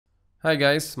Hi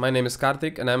guys, my name is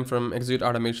Karthik and I'm from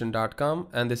executeautomation.com,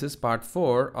 and this is part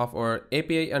 4 of our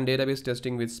API and database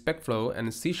testing with Specflow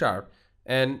and C#.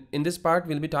 And in this part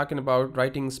we'll be talking about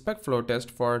writing Specflow test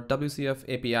for WCF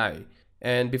API.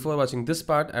 And before watching this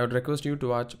part, I would request you to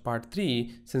watch part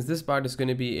 3 since this part is going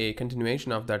to be a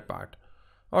continuation of that part.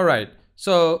 Alright,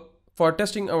 so for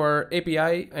testing our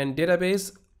API and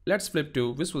database, let's flip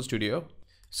to Visual Studio.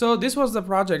 So this was the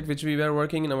project which we were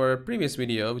working in our previous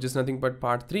video, which is nothing but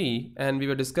part 3, and we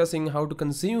were discussing how to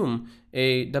consume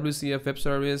a WCF web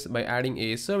service by adding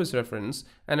a service reference,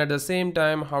 and at the same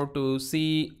time how to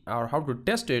see or how to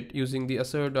test it using the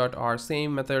assert.r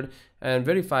same method and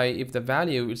verify if the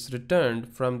value is returned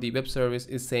from the web service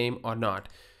is same or not.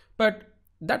 But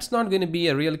that's not going to be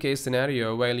a real case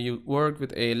scenario while you work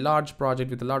with a large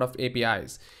project with a lot of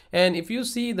APIs. And if you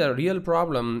see the real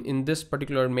problem in this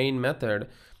particular main method,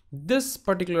 this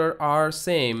particular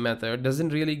rSame method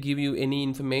doesn't really give you any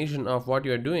information of what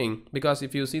you're doing, because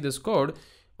if you see this code,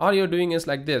 all you're doing is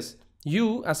like this.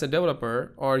 You as a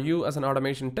developer or you as an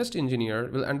automation test engineer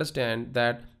will understand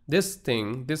that this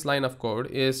line of code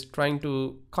is trying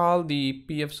to call the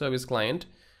PF service client,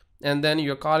 and then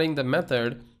you're calling the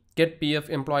method get PF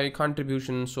employee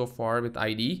contribution so far with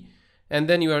ID, and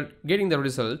then you are getting the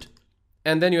result,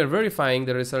 and then you are verifying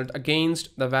the result against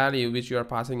the value which you are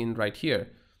passing in right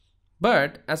here.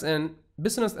 But as a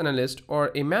business analyst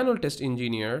or a manual test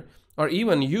engineer, or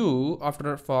even you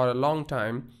for a long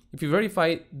time, if you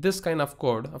verify this kind of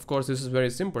code, of course this is very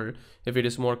simple. If it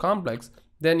is more complex,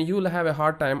 then you will have a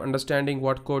hard time understanding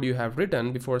what code you have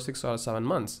written before 6 or 7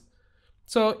 months.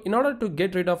 So in order to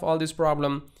get rid of all this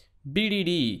problem,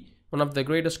 BDD, one of the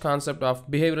greatest concept of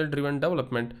behavioral driven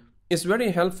development, is very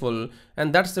helpful,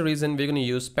 and that's the reason we're going to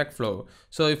use Specflow.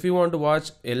 So if you want to watch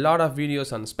a lot of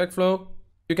videos on Specflow,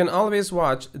 you can always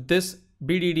watch this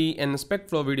BDD and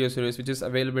Specflow video series, which is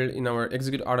available in our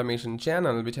Execute Automation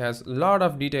channel, which has a lot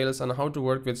of details on how to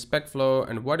work with Specflow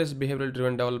and what is behavioral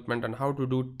driven development and how to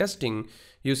do testing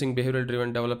using behavioral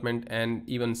driven development and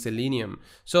even Selenium.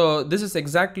 So this is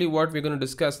exactly what we're going to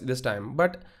discuss this time,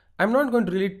 but I'm not going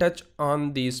to really touch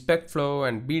on the Specflow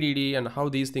and BDD and how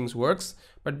these things works,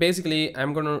 but basically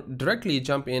I'm going to directly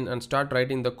jump in and start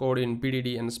writing the code in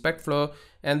BDD and Specflow,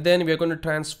 and then we're going to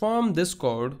transform this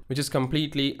code, which is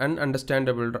completely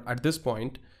ununderstandable at this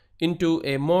point, into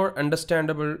a more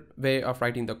understandable way of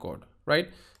writing the code, right?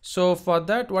 So for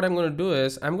that, what I'm going to do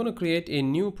is I'm going to create a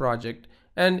new project,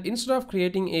 and instead of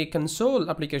creating a console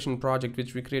application project,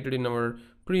 which we created in our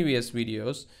previous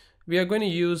videos, we are going to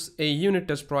use a unit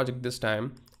test project this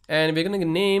time, and we're going to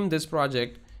name this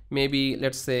project, maybe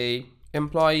let's say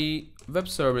employee web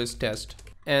service test,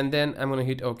 and then I'm going to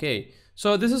hit OK.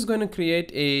 So this is going to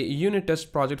create a unit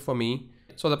test project for me.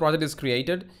 So the project is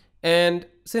created, and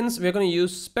since we're going to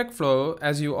use Specflow,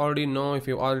 as you already know if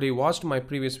you already watched my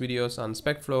previous videos on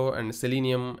Specflow and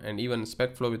Selenium and even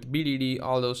Specflow with BDD,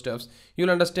 all those stuffs, you'll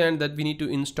understand that we need to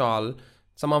install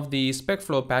some of the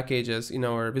Specflow packages in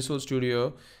our Visual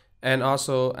Studio and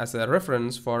also as a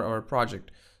reference for our project.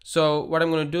 So what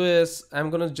I'm going to do is I'm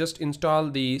going to just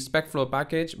install the Specflow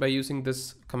package by using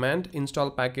this command, install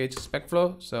package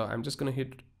Specflow. So I'm just going to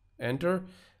hit enter,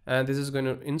 and this is going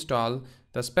to install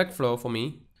the Specflow for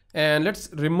me. And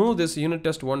let's remove this unit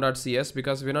test 1.cs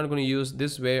because we're not going to use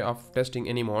this way of testing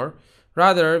anymore.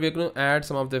 Rather, we're going to add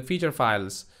some of the feature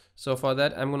files. So for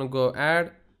that, I'm going to go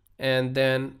add, and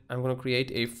then I'm going to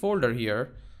create a folder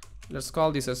here. Let's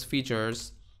call this as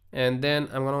features. And then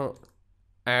I'm going to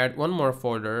add one more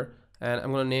folder, and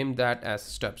I'm going to name that as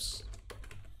steps.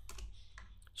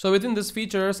 So within this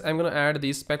features, I'm going to add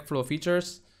these Specflow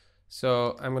features.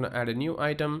 So I'm going to add a new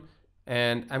item,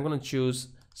 and I'm going to choose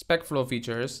Specflow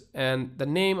features, and the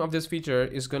name of this feature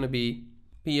is going to be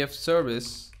PF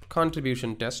service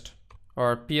contribution test,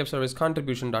 or PF service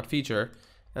contribution.feature,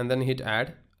 and then hit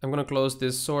add. I'm going to close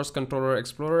this source controller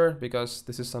explorer because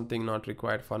this is something not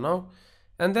required for now.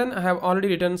 And then I have already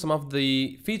written some of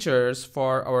the features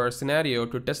for our scenario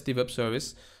to test the web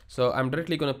service. So I'm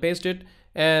directly going to paste it,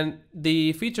 and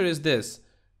the feature is this.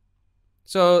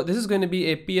 So this is going to be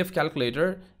a PF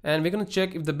calculator, and we're going to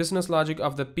check if the business logic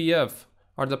of the PF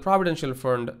or the providential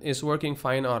fund is working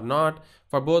fine or not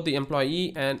for both the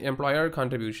employee and employer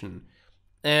contribution.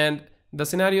 And the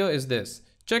scenario is this: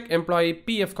 check employee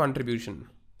PF contribution.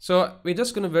 So we're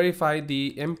just going to verify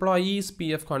the employee's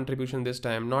PF contribution this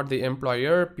time, not the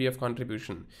employer PF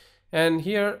contribution. And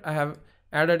here I have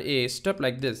added a step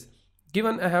like this.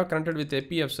 Given I have connected with a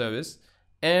PF service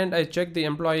and I check the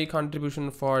employee contribution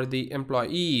for the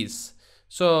employees.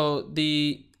 So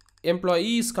the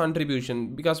employees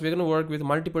contribution, because we're going to work with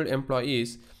multiple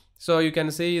employees, So you can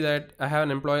see that I have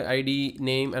an employee ID,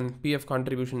 name, and PF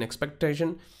contribution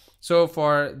expectation. So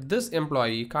for this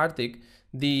employee Karthik,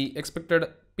 the expected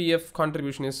PF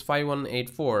contribution is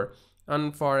 5184,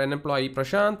 and for an employee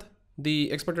Prashant,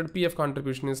 the expected PF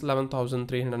contribution is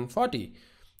 11,340,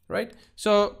 right?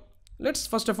 So let's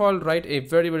first of all write a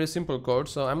very simple code.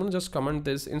 So I'm going to just comment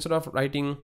this. Instead of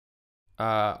writing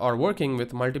or working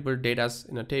with multiple datas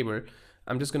in a table,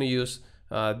 I'm just going to use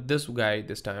this guy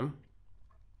this time,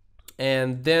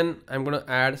 and then I'm going to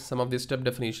add some of these step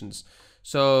definitions.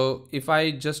 So if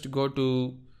I just go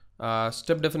to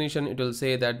step definition, it will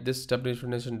say that this step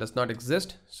definition does not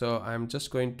exist. So I'm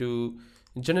just going to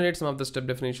generate some of the step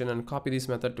definition and copy this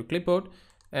method to clipboard,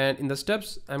 and in the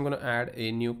steps I'm going to add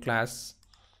a new class,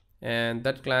 and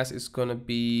that class is going to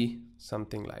be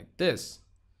something like this.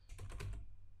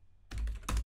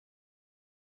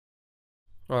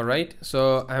 All right,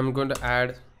 so I'm going to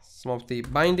add some of the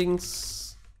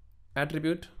bindings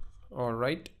attribute. All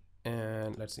right,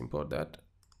 and let's import that,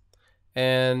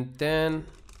 and then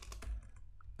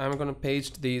I'm going to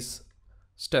paste these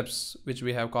steps which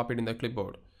we have copied in the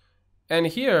clipboard. And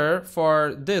here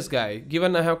for this guy,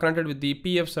 given I have connected with the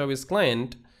PF service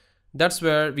client, that's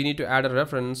where we need to add a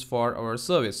reference for our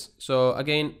service. So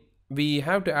again, we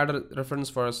have to add a reference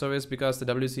for a service because the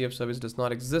WCF service does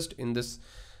not exist in this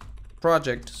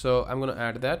project. So I'm going to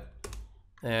add that,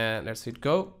 and let's hit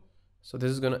go. So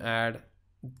this is going to add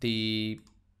the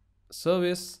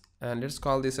service, and let's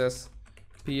call this as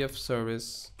PF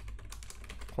service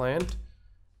client,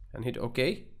 and hit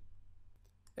OK.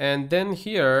 And then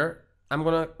here I'm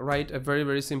going to write a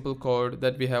very simple code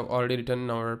that we have already written in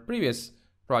our previous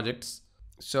projects.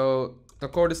 So the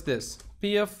code is this: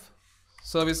 PF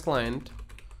service client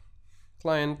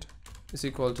is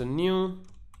equal to new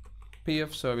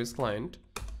PF service client.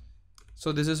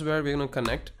 So this is where we're going to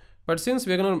connect, but since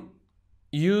we're going to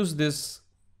use this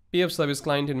PF service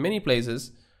client in many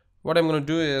places, what I'm going to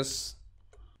do is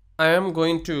I am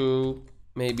going to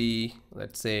maybe,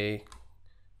 let's say,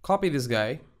 copy this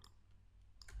guy,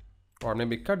 or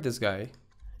maybe cut this guy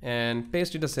and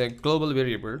paste it as a global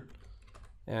variable,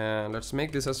 and let's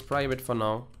make this as private for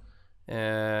now.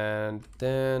 And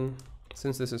then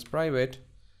since this is private,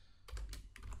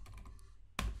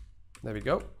 there we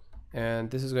go, and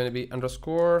this is going to be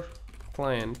underscore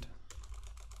client,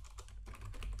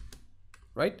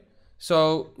 right?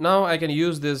 So now I can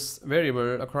use this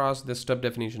variable across the step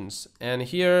definitions, and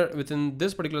here within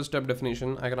this particular step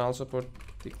definition I can also put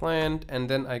the client, and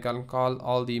then I can call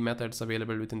all the methods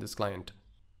available within this client,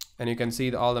 and you can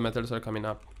see that all the methods are coming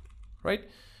up, right?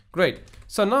 Great.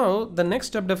 So now the next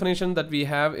step definition that we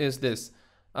have is this,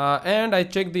 and I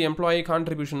check the employee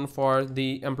contribution for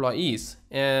the employees,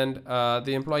 and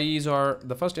the employees are,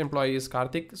 the first employee is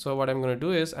Karthik. So what I'm going to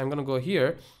do is I'm going to go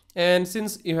here, and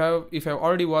since if you have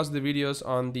already watched the videos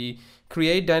on the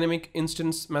create dynamic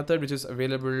instance method, which is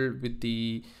available with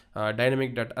the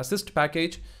dynamic.assist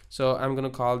package, so I'm going to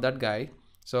call that guy.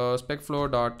 So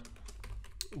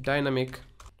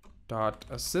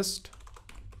specflow.dynamic.assist.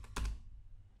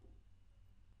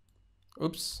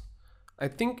 Oops, I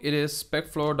think it is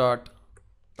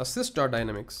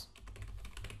specflow.assist.dynamics.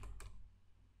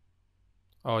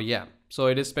 Oh yeah, so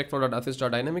it is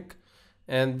specflow.assist.dynamic,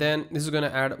 and then this is going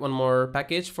to add one more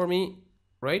package for me,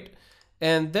 right?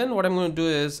 And then what I'm going to do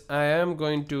is I am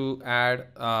going to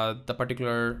add the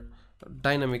particular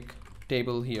dynamic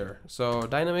table here. So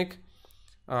dynamic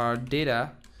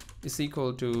data is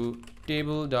equal to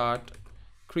table dot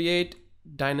create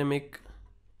dynamic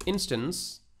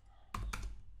instance.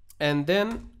 And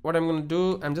then what I'm going to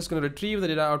do, I'm just going to retrieve the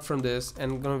data out from this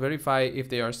and going to verify if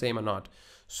they are same or not.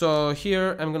 So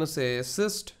here I'm going to say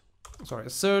assert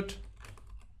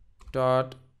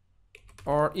dot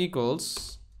or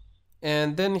equals,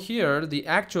 and then here the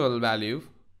actual value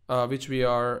which we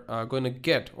are going to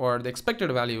get, or the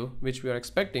expected value which we are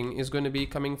expecting, is going to be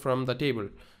coming from the table,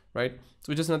 right? So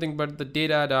which is nothing but the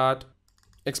data dot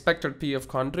expected PF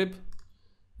contrib,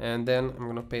 and then I'm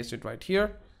going to paste it right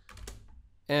here.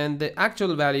 And the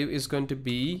actual value is going to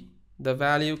be the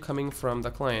value coming from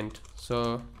the client.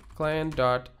 So client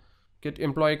dot get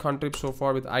employee contrib so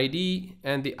far with ID,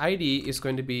 and the ID is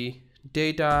going to be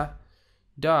data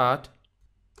dot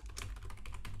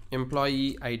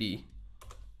employee ID.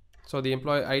 So the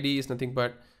employee ID is nothing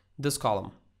but this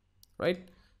column, right?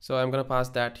 So I'm going to pass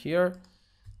that here.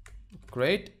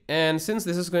 Great. And since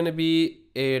this is going to be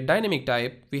a dynamic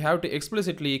type, we have to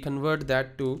explicitly convert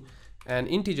that to an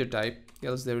integer type,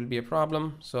 else there will be a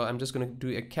problem. So I'm just going to do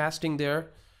a casting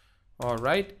there. All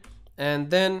right,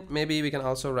 and then maybe we can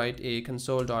also write a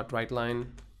console.writeLine,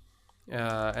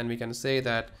 and we can say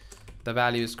that the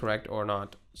value is correct or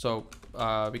not. So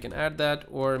we can add that,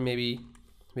 or maybe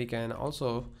we can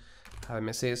also have a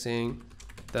message saying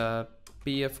the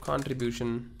PF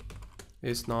contribution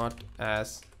is not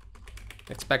as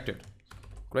expected.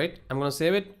 Great, I'm going to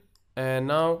save it, and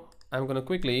now I'm going to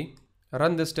quickly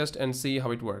run this test and see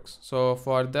how it works. So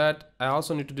for that, I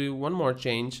also need to do one more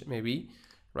change, maybe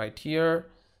right here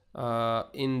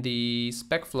in the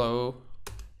Specflow,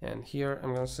 and here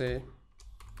I'm going to say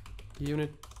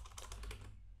unit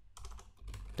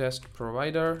test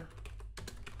provider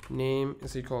name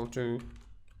is equal to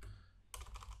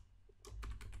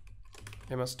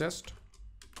MS test.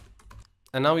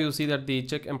 And now you'll see that the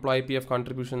check employee PF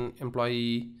contribution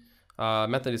employee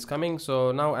method is coming.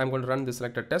 So now I'm going to run the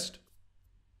selected test.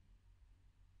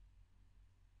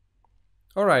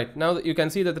 All right, now you can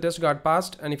see that the test got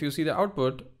passed, and if you see the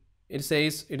output, it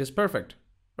says it is perfect,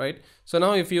 right? So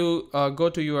now if you go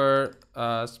to your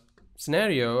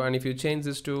scenario, and if you change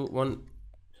this to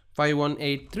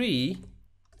 5183,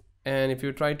 and if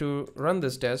you try to run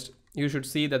this test, you should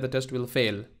see that the test will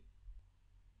fail.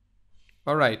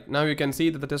 All right, now you can see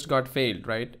that the test got failed,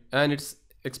 right? And it's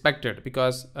expected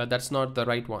because that's not the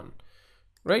right one,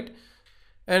 right?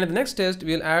 And in the next test,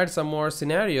 we'll add some more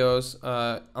scenarios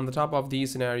on the top of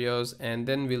these scenarios, and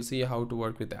then we'll see how to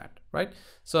work with that, right?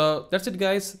 So that's it,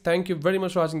 guys. Thank you very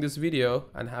much for watching this video,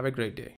 and have a great day.